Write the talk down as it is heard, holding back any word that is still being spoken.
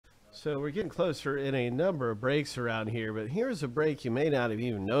So we're getting closer in a number of breaks around here, but here's a break you may not have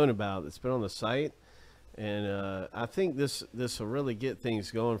even known about that's been on the site. And I think this will really get things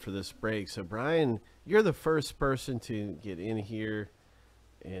going for this break. So Brian, you're the first person to get in here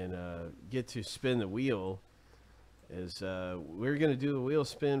and get to spin the wheel. As we're going to do a wheel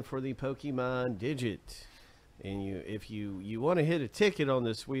spin for the Pokemon Digit. And if you want to hit a ticket on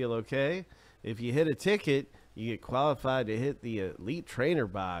this wheel, okay? If you hit a ticket, you get qualified to hit the Elite Trainer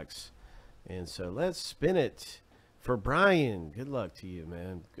box. And so let's spin it for Brian. Good luck to you,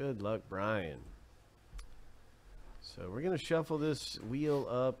 man. Good luck, Brian. So we're going to shuffle this wheel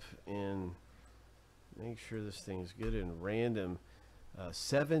up and make sure this thing's good and random.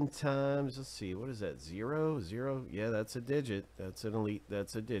 7 times. Let's see. What is that? 0? 0? Yeah, that's a digit. That's an elite.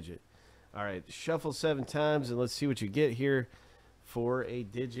 That's a digit. All right. Shuffle 7 times and let's see what you get here for a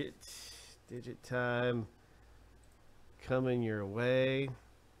digit. Digit time coming your way.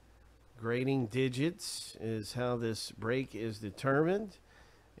 Grading digits is how this break is determined.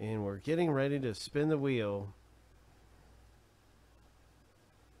 And we're getting ready to spin the wheel.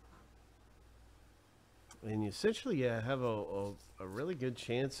 And essentially, you have a really good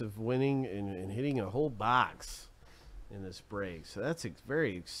chance of winning and hitting a whole box in this break. So that's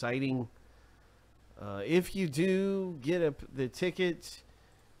very exciting. If you do get the ticket,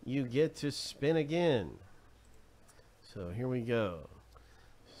 you get to spin again. So here we go.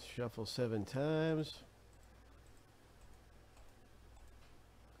 Shuffle 7 times.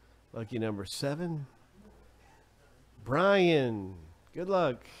 Lucky number 7. Brian, good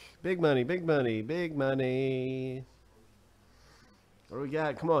luck. Big money, big money, big money. What do we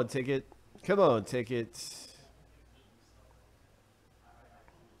got? Come on, ticket. Come on, ticket.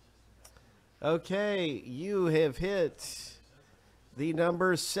 Okay, you have hit the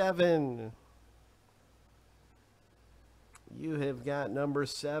number 7. You have got number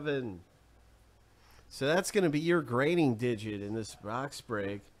 7. So that's going to be your grading digit in this box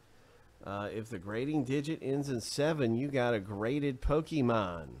break. If the grading digit ends in 7, you got a graded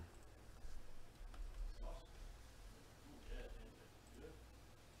Pokemon.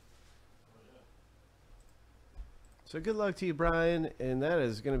 So good luck to you, Brian, and that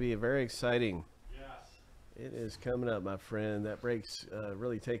is going to be very exciting. Yes. It is coming up, my friend. That break's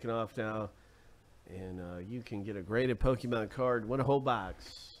really taking off now, and you can get a graded Pokemon card, win a whole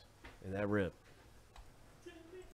box, and that rip.